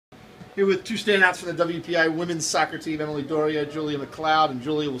Here with two standouts from the WPI women's soccer team, Emily Doria, Julia Macleod. And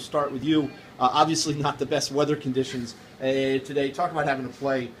Julia, we'll start with you. Obviously not the best weather conditions today. Talk about having to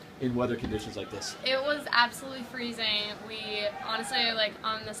play in weather conditions like this. It was absolutely freezing. We honestly, like,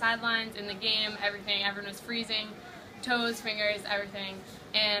 on the sidelines, in the game, everything, everyone was freezing. Toes, fingers, everything.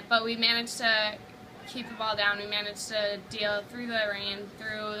 But we managed to keep the ball down. We managed to deal through the rain,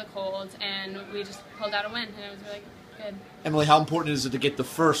 through the cold, and we just pulled out a win, and it was really good. Emily, how important is it to get the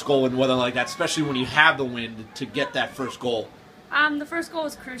first goal in weather like that, especially when you have the wind, to get that first goal? The first goal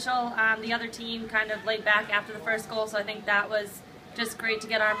was crucial. The other team kind of laid back after the first goal, so I think that was just great to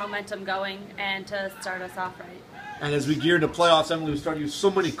get our momentum going and to start us off right. And as we gear into playoffs, Emily, we started with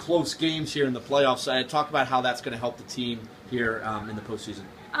so many close games here in the playoffs. Talk about how that's going to help the team here in the postseason.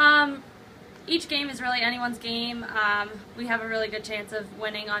 Each game is really anyone's game. We have a really good chance of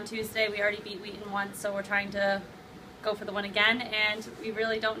winning on Tuesday. We already beat Wheaton once, so we're trying to go for the win again, and we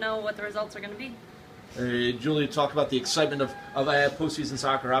really don't know what the results are going to be. Julia, talk about the excitement of postseason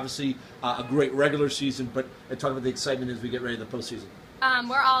soccer. Obviously, a great regular season, but talk about the excitement as we get ready to the postseason.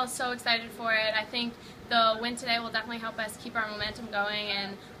 We're all so excited for it. I think the win today will definitely help us keep our momentum going,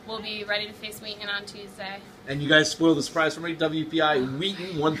 and we'll be ready to face Wheaton on Tuesday. And you guys spoiled the surprise for me. WPI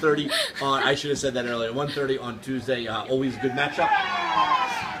Wheaton 1:30 on. I should have said that earlier. 1:30 on Tuesday. Always a good matchup.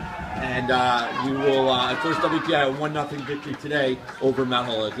 And we will, of course, WPI a 1-0 victory today over Mount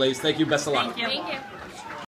Holyoke. Ladies, thank you. Best of luck. Thank you. Thank you.